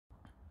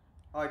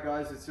Hi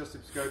guys, it's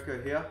Josip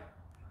Skoko here.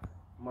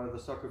 I'm one of the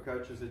soccer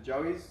coaches at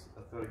Joey's.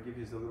 I thought I'd give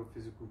you a little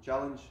physical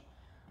challenge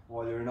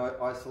while you're in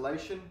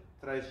isolation.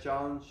 Today's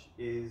challenge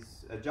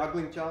is a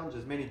juggling challenge,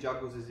 as many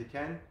juggles as you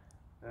can.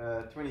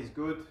 20 is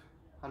good,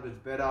 100's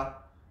better,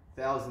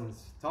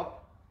 1000's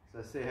top.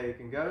 So see how you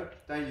can go.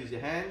 Don't use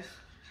your hands.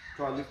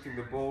 Try lifting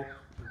the ball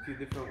in a few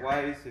different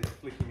ways. So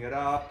flicking it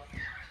up.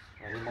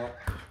 You might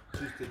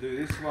choose to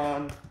do this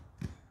one.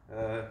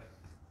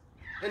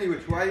 Any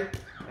which way,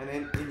 and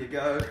then in you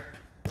go.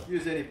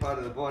 Use any part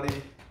of the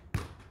body,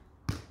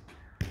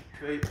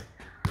 feet,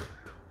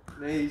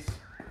 knees,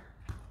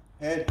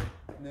 head,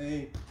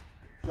 knee,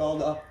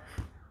 shoulder,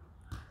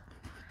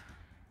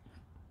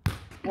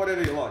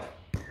 whatever you like,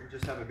 and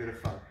just have a bit of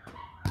fun.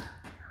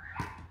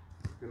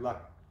 Good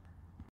luck.